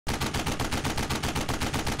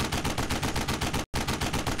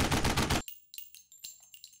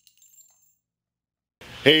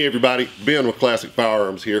Hey everybody, Ben with Classic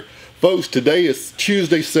Firearms here. Folks, today is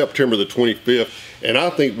Tuesday, September the 25th, and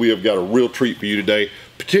I think we have got a real treat for you today,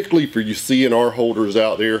 particularly for you CNR holders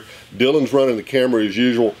out there. Dylan's running the camera as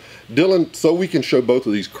usual. Dylan, so we can show both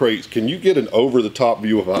of these crates, can you get an over-the-top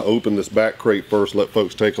view if I open this back crate first, let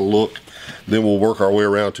folks take a look, then we'll work our way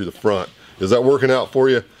around to the front. Is that working out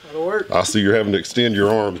for you? That'll work. I see you're having to extend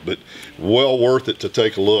your arms, but well worth it to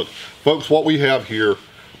take a look. Folks, what we have here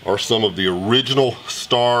are some of the original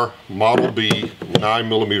Star Model B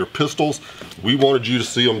 9mm pistols. We wanted you to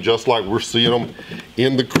see them just like we're seeing them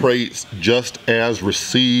in the crates, just as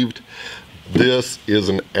received. This is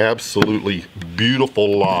an absolutely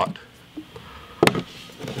beautiful lot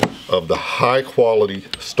of the high quality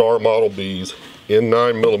Star Model Bs in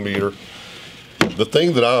 9mm. The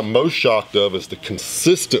thing that I'm most shocked of is the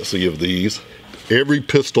consistency of these. Every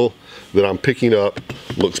pistol that I'm picking up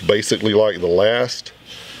looks basically like the last.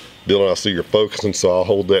 Dylan, I see you're focusing, so I'll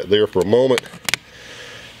hold that there for a moment,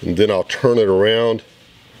 and then I'll turn it around.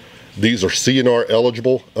 These are CNR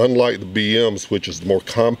eligible, unlike the BMs, which is the more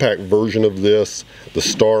compact version of this. The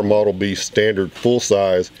Star Model B standard full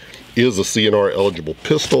size is a CNR eligible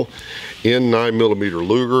pistol in 9mm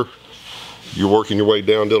Luger. You're working your way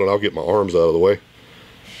down, Dylan. I'll get my arms out of the way.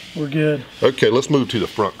 We're good. Okay, let's move to the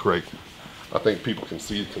front crate. I think people can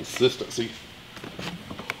see the consistency.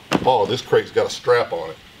 Oh, this crate's got a strap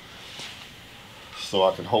on it, so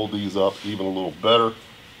I can hold these up even a little better.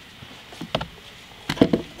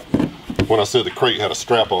 When I said the crate had a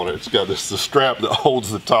strap on it, it's got the strap that holds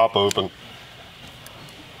the top open.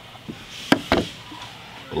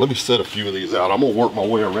 Let me set a few of these out. I'm gonna work my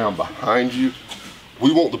way around behind you.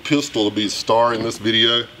 We want the pistol to be a Star in this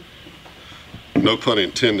video. No pun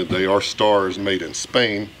intended, they are Stars made in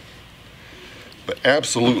Spain. But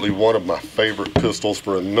absolutely one of my favorite pistols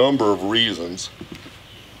for a number of reasons.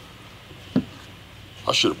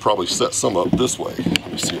 I should have probably set some up this way.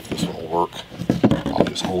 Let me see if this one will work. I'll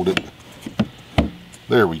just hold it.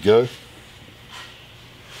 There we go.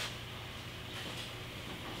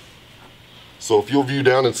 So if you'll view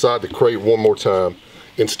down inside the crate one more time,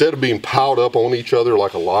 instead of being piled up on each other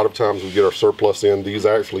like a lot of times we get our surplus in, these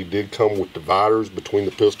actually did come with dividers between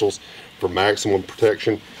the pistols for maximum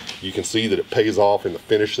protection. You can see that it pays off in the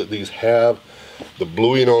finish that these have. The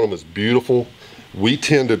bluing on them is beautiful. We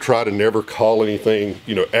tend to try to never call anything,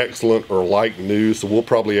 excellent or like new, so we'll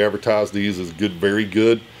probably advertise these as good, very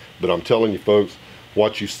good. But I'm telling you folks,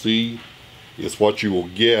 what you see is what you will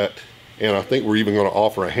get. And I think we're even going to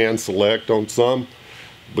offer a hand select on some,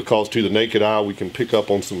 because to the naked eye we can pick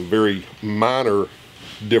up on some very minor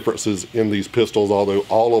differences in these pistols, although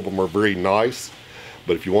all of them are very nice.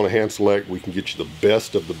 But if you want a hand select, we can get you the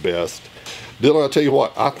best of the best. Dylan, I'll tell you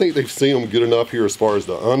what, I think they've seen them good enough here as far as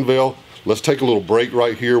the unveil. Let's take a little break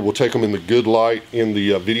right here. We'll take them in the good light in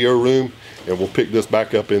the video room, and we'll pick this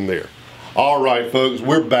back up in there. All right, folks,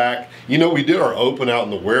 we're back. We did our open out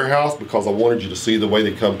in the warehouse because I wanted you to see the way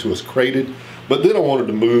they come to us crated. But then I wanted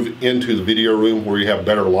to move into the video room where you have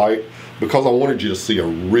better light, because I wanted you to see a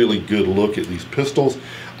really good look at these pistols.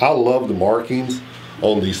 I love the markings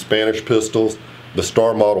on these Spanish pistols. The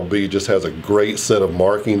Star Model B just has a great set of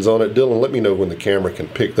markings on it. Dylan, let me know when the camera can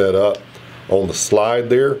pick that up on the slide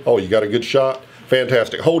there. Oh, you got a good shot?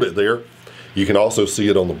 Fantastic. Hold it there. You can also see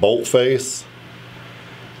it on the bolt face,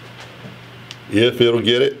 if it'll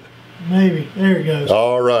get it. Maybe. There it goes.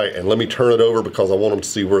 All right, and let me turn it over because I want them to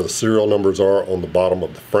see where the serial numbers are on the bottom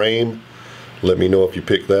of the frame. Let me know if you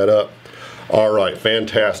pick that up. All right,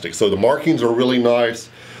 fantastic. So the markings are really nice.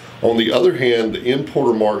 On the other hand, the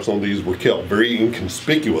importer marks on these were kept very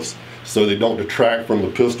inconspicuous, so they don't detract from the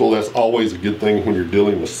pistol. That's always a good thing when you're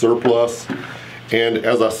dealing with surplus. And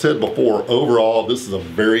as I said before, overall, this is a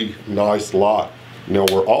very nice lot. Now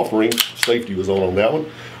we're offering, safety was on that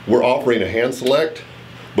one, we're offering a hand select,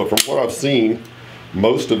 but from what I've seen,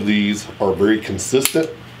 most of these are very consistent.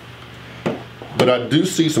 But I do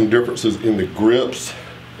see some differences in the grips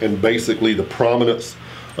and basically the prominence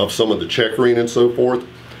of some of the checkering and so forth.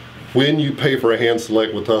 When you pay for a hand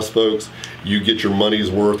select with us, folks, you get your money's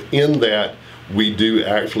worth in that we do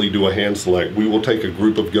actually do a hand select. We will take a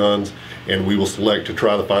group of guns and we will select to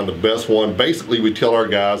try to find the best one. Basically, we tell our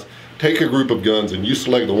guys, take a group of guns and you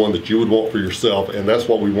select the one that you would want for yourself, and that's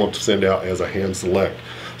what we want to send out as a hand select.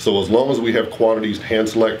 So as long as we have quantities to hand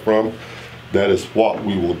select from, that is what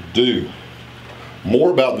we will do.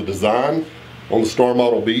 More about the design on the Star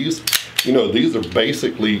Model Bs. These are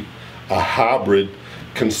basically a hybrid.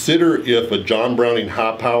 Consider if a John Browning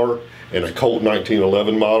High Power and a Colt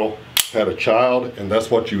 1911 model had a child, and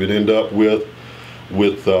that's what you would end up with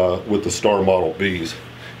the Star Model Bs.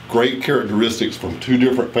 Great characteristics from two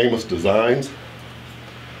different famous designs.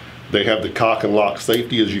 They have the cock and lock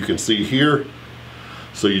safety, as you can see here.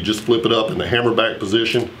 So you just flip it up in the hammerback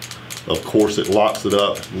position. Of course, it locks it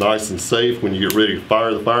up nice and safe when you get ready to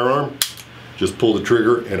fire the firearm. Just pull the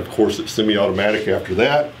trigger, and of course it's semi-automatic after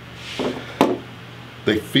that.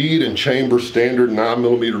 They feed and chamber standard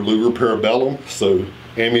 9mm Luger Parabellum, so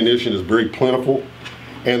ammunition is very plentiful.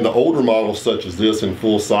 And the older models such as this in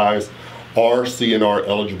full size are CNR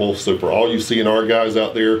eligible, so for all you CNR guys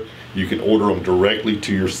out there, you can order them directly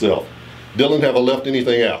to yourself. Dylan, have I left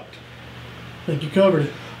anything out? I think you covered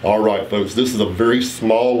it. All right, folks, this is a very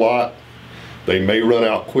small lot. They may run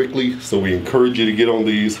out quickly, so we encourage you to get on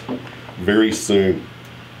these very soon.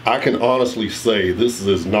 I can honestly say this is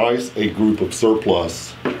as nice a group of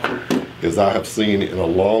surplus as I have seen in a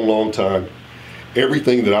long, long time.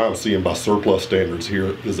 Everything that I'm seeing by surplus standards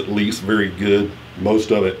here is at least very good.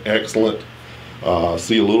 Most of it excellent.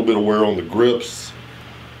 See a little bit of wear on the grips,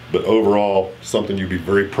 but overall something you'd be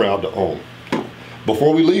very proud to own.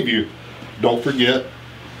 Before we leave you, don't forget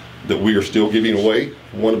that we are still giving away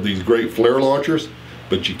one of these great flare launchers,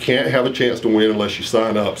 but you can't have a chance to win unless you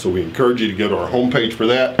sign up. So we encourage you to go to our homepage for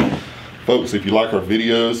that. Folks, if you like our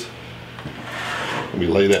videos, let me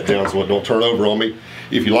lay that down so it don't turn over on me.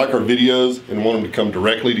 If you like our videos and want them to come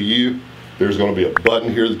directly to you, there's going to be a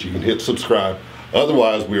button here that you can hit subscribe.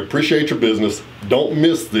 Otherwise, we appreciate your business. Don't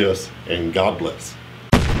miss this, and God bless.